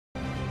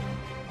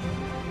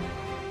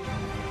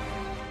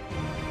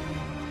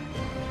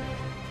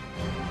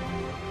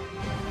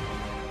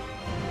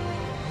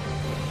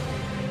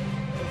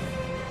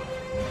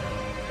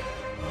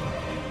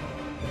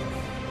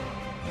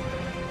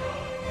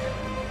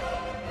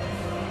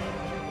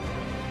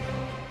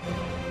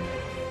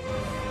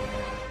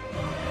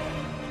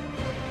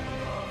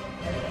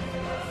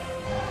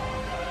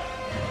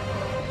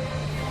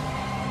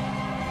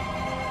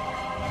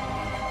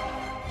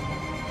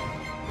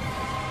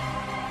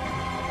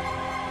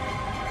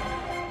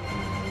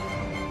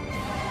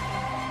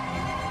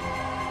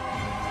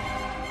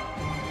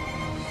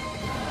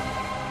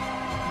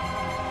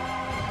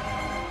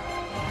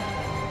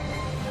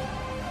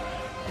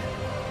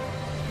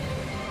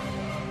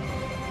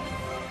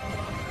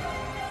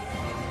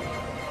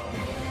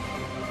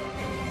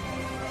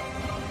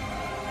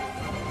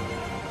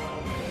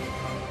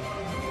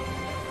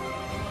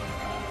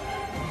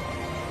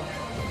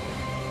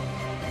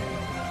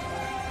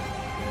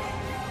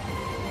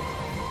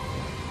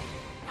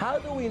How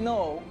do we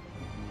know,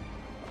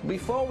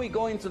 before we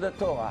go into the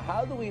Torah,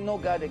 how do we know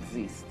God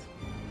exists?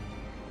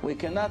 We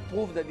cannot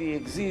prove that He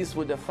exists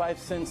with the five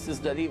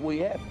senses that we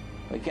have.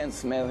 We can't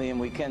smell Him,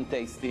 we can't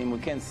taste Him, we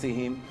can't see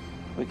Him,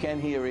 we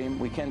can't hear Him,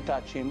 we can't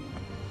touch Him.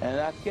 And in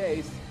that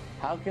case,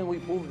 how can we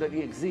prove that He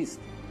exists?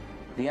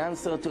 The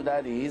answer to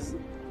that is,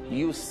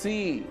 you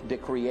see the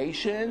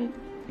creation,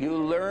 you're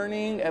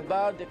learning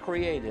about the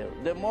Creator.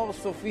 The more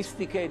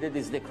sophisticated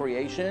is the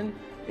creation,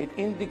 it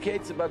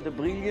indicates about the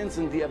brilliance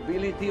and the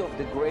ability of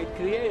the great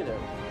Creator.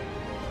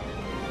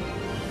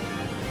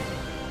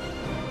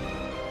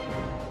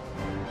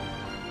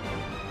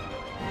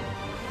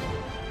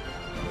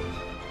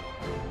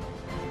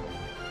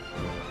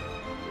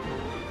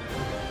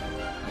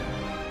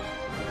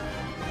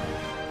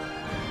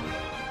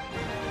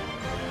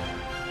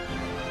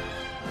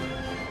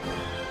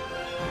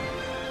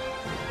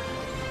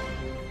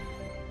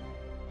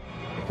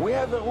 We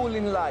have a rule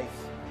in life.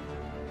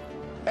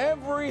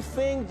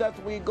 Everything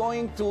that we're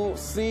going to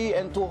see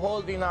and to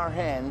hold in our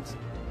hand,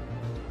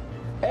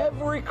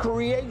 every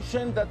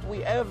creation that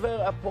we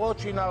ever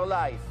approach in our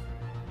life,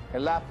 a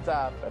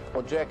laptop, a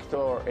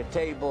projector, a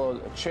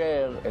table, a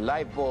chair, a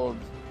light bulb,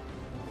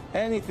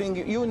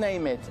 anything, you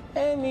name it,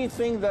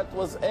 anything that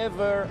was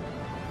ever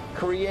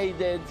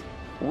created,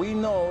 we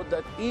know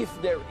that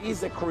if there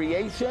is a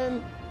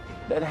creation,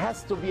 there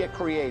has to be a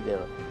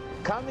creator.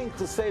 Coming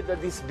to say that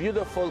this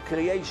beautiful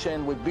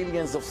creation with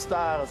billions of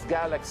stars,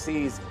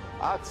 galaxies,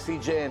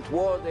 oxygen,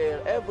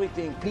 water,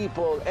 everything,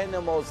 people,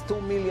 animals, 2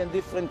 million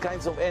different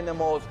kinds of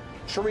animals,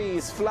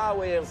 trees,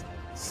 flowers,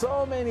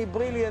 so many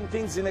brilliant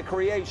things in a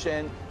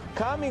creation,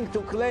 coming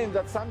to claim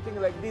that something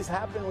like this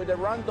happened with a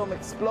random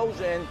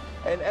explosion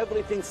and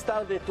everything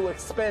started to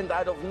expand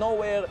out of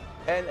nowhere,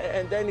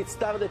 and then it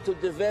started to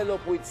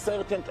develop with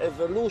certain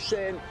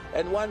evolution,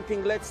 and one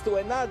thing leads to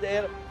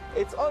another.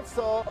 It's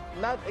also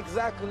not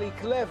exactly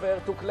clever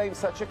to claim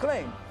such a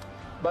claim.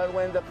 But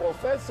when the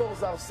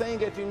professors are saying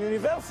it in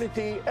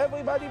university,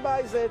 everybody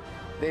buys it.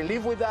 They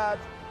live with that,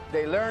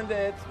 they learned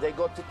it, they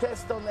got to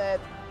test on it,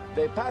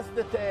 they pass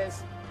the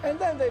test, and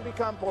then they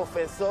become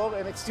professor,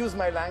 and excuse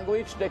my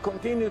language, they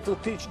continue to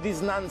teach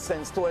this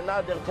nonsense to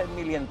another 10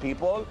 million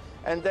people,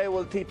 and they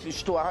will teach it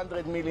to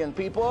 100 million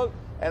people,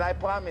 and I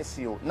promise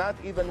you, not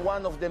even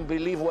one of them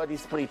believe what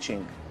he's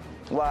preaching.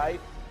 Why?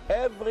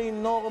 Every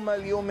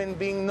normal human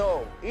being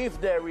knows if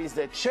there is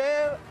a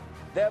chair,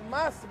 there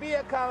must be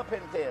a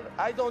carpenter.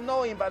 I don't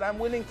know him, but I'm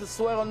willing to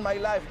swear on my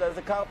life that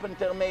the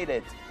carpenter made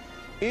it.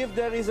 If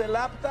there is a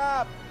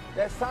laptop,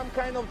 there's some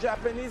kind of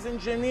Japanese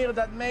engineer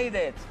that made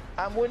it.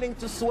 I'm willing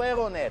to swear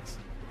on it.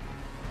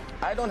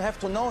 I don't have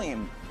to know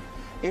him.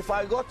 If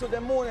I go to the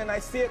moon and I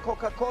see a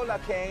Coca-Cola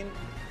can,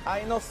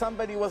 I know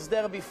somebody was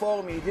there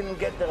before me. It didn't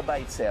get there by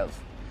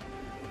itself.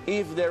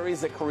 If there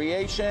is a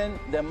creation,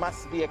 there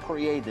must be a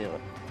creator.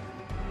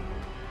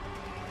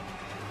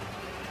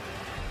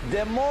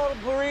 The more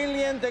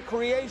brilliant the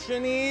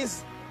creation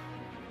is,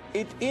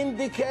 it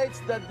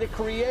indicates that the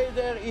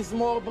creator is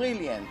more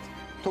brilliant.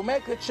 To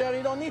make a chair,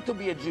 you don't need to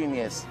be a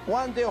genius.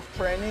 One day of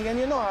training and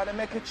you know how to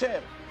make a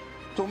chair.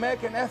 To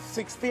make an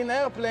F-16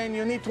 airplane,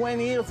 you need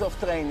 20 years of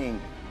training.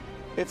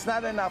 It's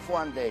not enough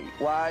one day.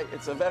 Why?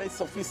 It's a very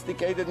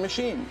sophisticated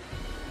machine.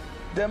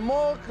 The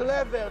more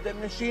clever the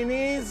machine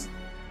is,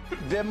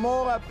 the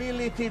more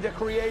ability the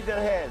creator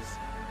has.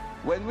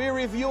 When we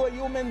review a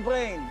human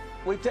brain,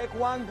 we take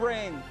one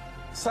brain,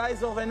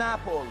 size of an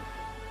apple,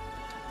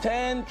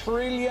 10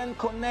 trillion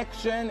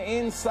connection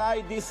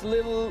inside this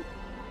little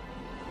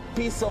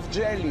piece of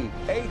jelly,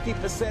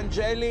 80%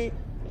 jelly,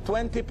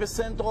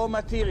 20% raw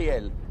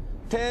material,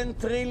 10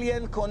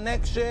 trillion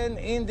connection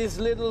in this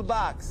little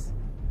box.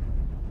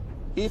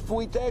 If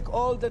we take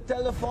all the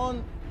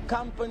telephone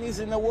companies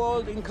in the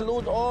world,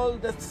 include all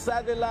the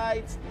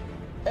satellites,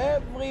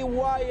 every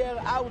wire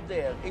out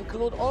there,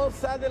 include all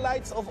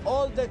satellites of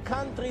all the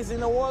countries in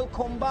the world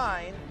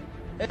combined,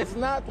 it's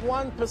not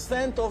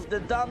 1% of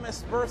the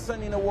dumbest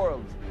person in the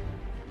world.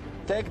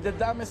 Take the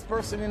dumbest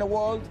person in the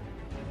world,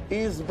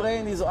 his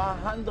brain is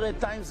 100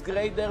 times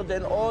greater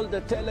than all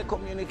the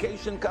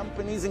telecommunication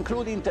companies,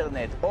 including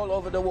internet, all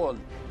over the world.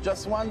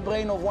 Just one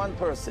brain of one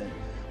person.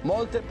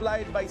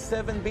 Multiplied by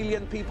 7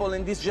 billion people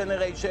in this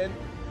generation,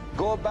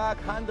 go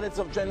back hundreds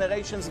of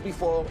generations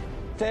before,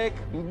 take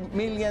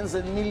millions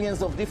and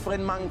millions of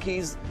different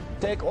monkeys,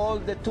 take all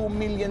the 2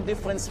 million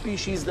different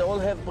species, they all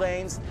have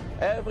brains,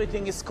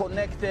 everything is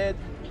connected,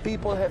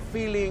 people have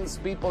feelings,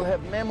 people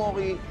have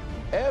memory,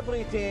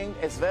 everything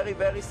is very,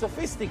 very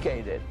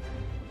sophisticated.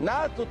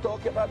 Not to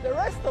talk about the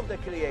rest of the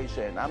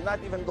creation. I'm not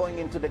even going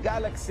into the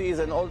galaxies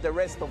and all the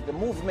rest of the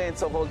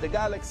movements of all the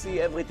galaxy,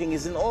 everything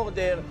is in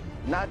order,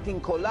 nothing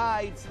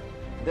collides,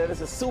 there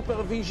is a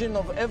supervision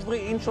of every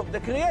inch of the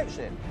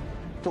creation.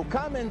 To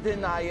come and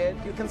deny it,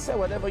 you can say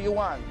whatever you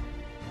want.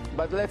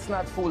 But let's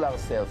not fool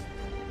ourselves.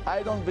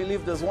 I don't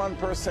believe there's one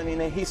person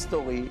in a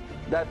history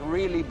that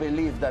really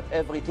believed that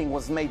everything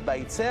was made by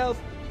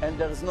itself and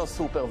there's no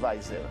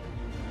supervisor.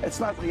 It's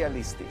not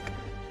realistic.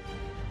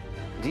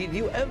 Did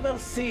you ever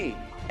see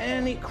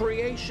any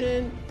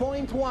creation,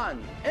 point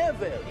one,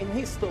 ever in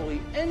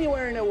history,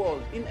 anywhere in the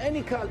world, in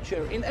any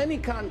culture, in any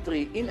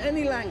country, in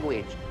any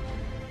language,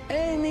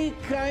 any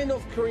kind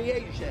of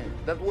creation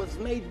that was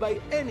made by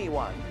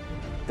anyone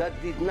that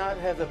did not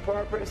have a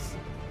purpose,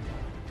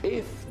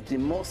 if the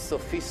most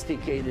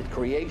sophisticated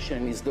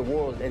creation is the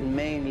world and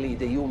mainly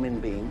the human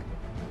being,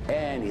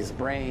 and his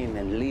brain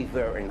and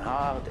liver and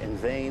heart and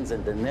veins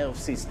and the nerve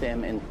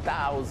system and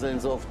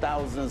thousands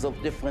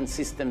of different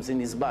systems in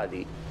his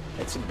body,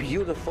 it's a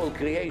beautiful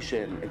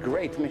creation, a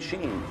great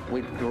machine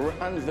with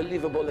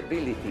unbelievable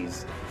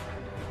abilities.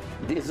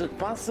 Is it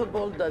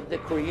possible that the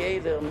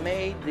Creator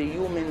made the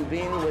human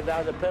being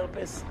without a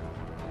purpose?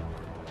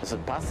 Is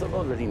it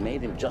possible that he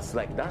made him just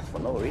like that for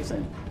no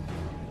reason?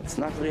 It's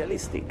not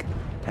realistic.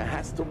 There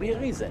has to be a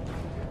reason.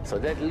 So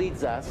that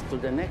leads us to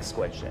the next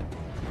question.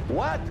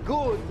 What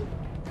good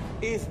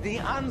is the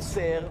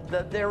answer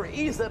that there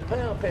is a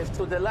purpose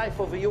to the life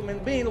of a human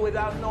being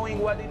without knowing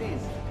what it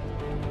is?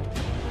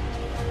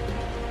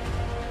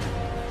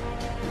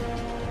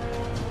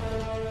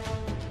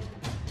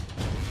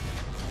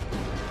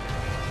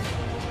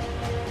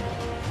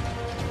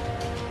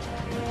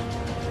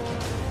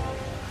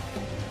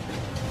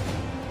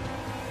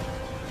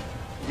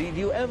 Did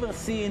you ever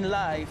see in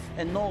life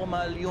a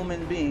normal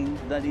human being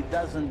that it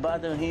doesn't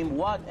bother him,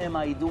 what am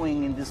I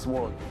doing in this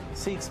world?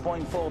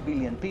 6.4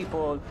 billion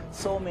people,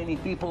 so many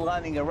people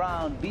running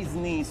around,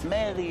 business,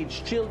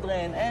 marriage,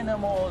 children,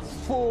 animals,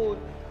 food,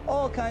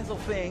 all kinds of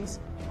things.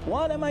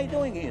 What am I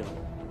doing here?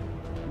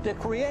 The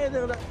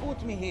Creator that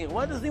put me here,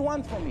 what does he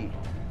want from me?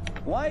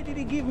 Why did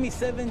he give me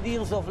 7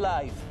 years of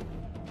life?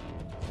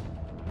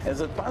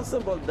 Is it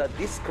possible that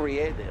this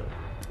Creator,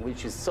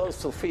 which is so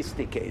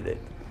sophisticated,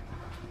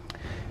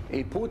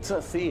 he puts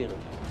us here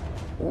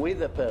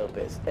with a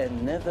purpose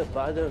and never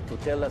bothered to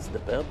tell us the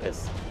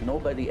purpose?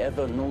 Nobody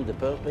ever knew the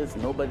purpose.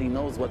 Nobody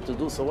knows what to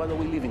do. So what are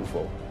we living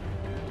for?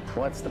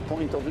 What's the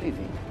point of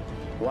living?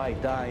 Why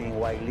dying?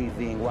 Why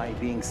living? Why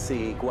being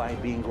sick? Why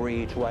being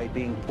rich? Why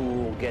being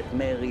poor? Get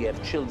married,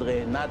 have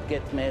children, not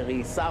get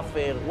married,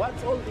 suffer.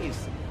 What's all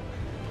this?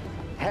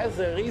 Has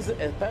a reason,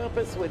 a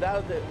purpose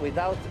without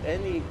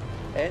any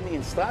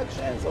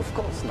instructions? Of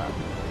course not.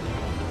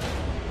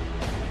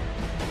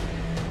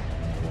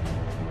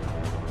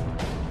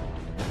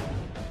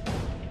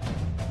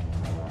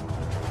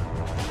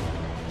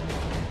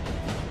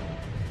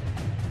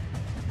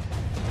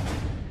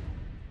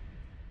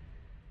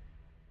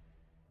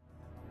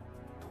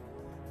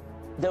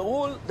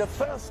 The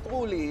first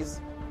rule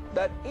is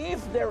that if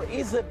there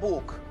is a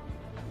book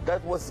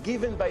that was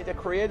given by the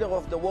Creator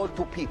of the world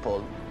to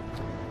people,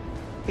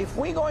 if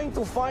we're going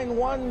to find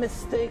one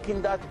mistake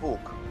in that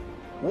book,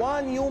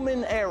 one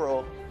human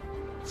error,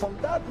 from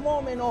that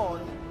moment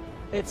on,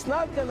 it's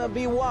not going to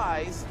be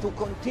wise to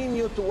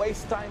continue to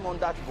waste time on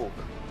that book.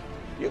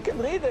 You can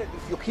read it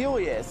if you're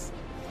curious,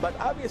 but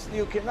obviously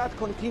you cannot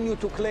continue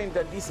to claim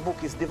that this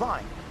book is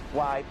divine.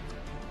 Why?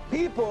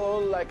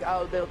 People like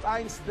Albert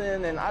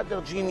Einstein and other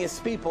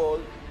genius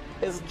people,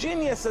 as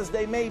genius as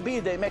they may be,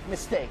 they make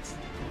mistakes.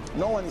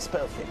 No one is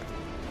perfect.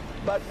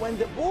 But when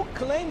the book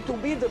claimed to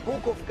be the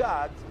book of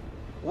God,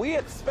 we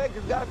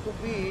expect God to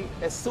be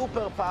a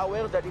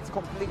superpower that is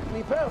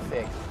completely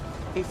perfect.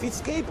 If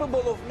it's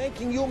capable of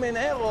making human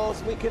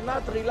errors, we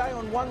cannot rely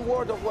on one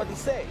word of what he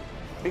says.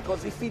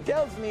 Because if he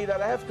tells me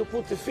that I have to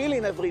put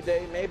tefillin every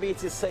day, maybe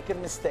it's his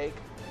second mistake.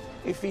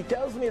 If he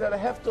tells me that I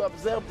have to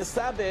observe the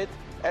Sabbath,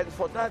 and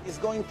for that he's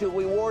going to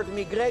reward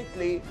me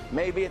greatly,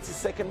 maybe it's his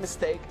second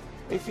mistake.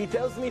 If he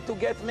tells me to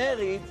get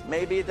married,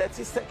 maybe that's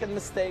his second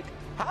mistake.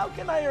 How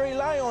can I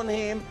rely on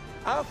him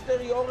after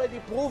he already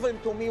proven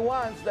to me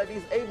once that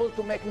he's able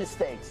to make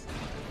mistakes?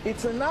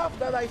 It's enough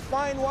that I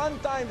find one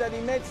time that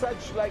he made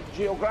such like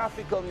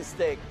geographical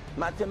mistake,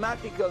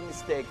 mathematical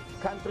mistake,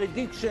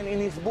 contradiction in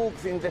his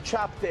books, in the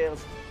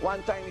chapters.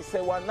 One time he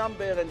said one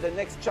number and the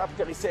next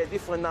chapter he said a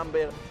different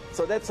number.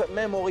 So that's a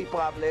memory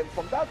problem.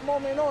 From that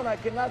moment on, I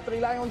cannot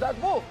rely on that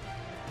book.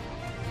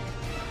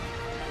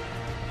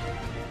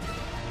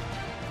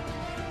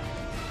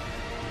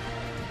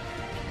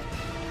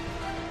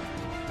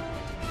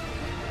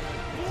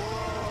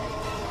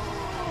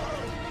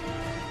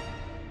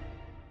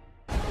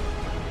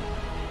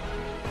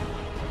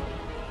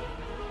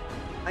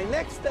 My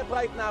next step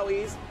right now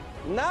is,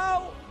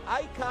 now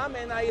I come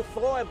and I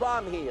throw a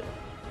bomb here.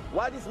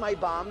 What is my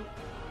bomb?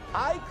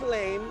 I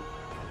claim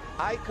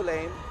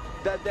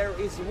that there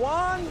is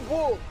one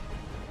book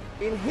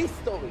in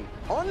history,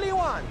 only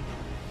one,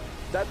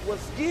 that was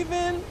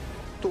given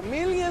to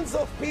millions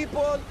of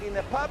people in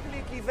a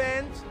public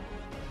event.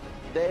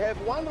 They have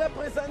one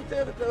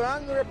representative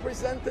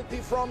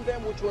from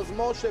them, which was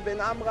Moshe ben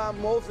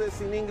Amram,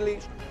 Moses in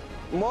English.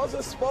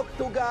 Moses spoke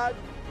to God.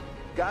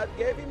 God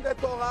gave him the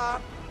Torah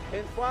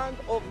in front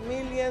of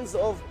millions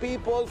of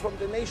people from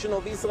the nation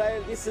of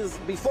Israel. This is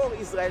before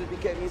Israel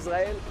became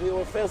Israel. We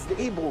were first the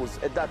Hebrews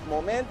at that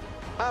moment.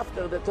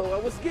 After the Torah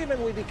was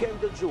given, we became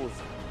the Jews.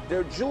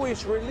 Their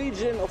Jewish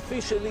religion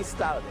officially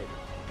started.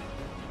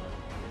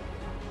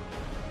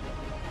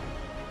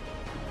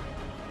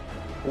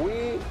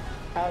 We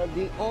are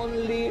the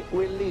only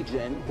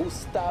religion who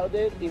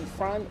started in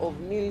front of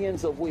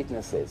millions of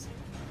witnesses.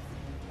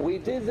 We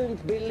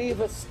didn't believe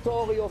a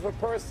story of a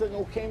person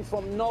who came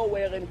from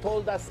nowhere and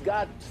told us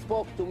God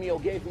spoke to me or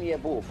gave me a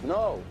book.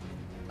 No,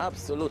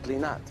 absolutely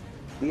not.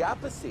 The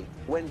opposite.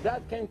 When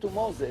God came to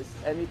Moses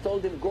and he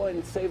told him, go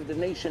and save the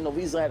nation of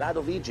Israel out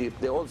of Egypt,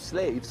 they're all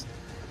slaves,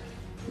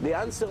 the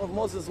answer of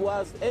Moses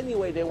was,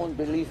 anyway, they won't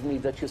believe me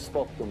that you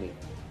spoke to me.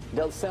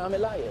 They'll say I'm a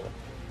liar.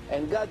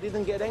 And God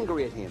didn't get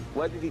angry at him.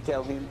 What did he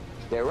tell him?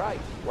 They're right.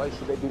 Why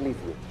should they believe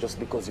you? Just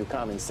because you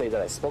come and say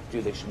that I spoke to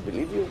you, they should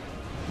believe you?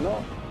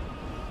 No.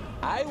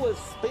 I will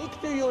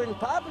speak to you in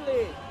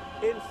public,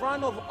 in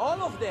front of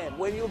all of them,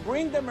 when you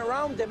bring them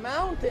around the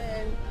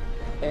mountain,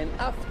 and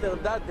after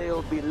that,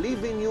 they'll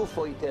believe in you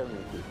for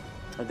eternity.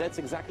 And that's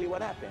exactly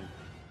what happened.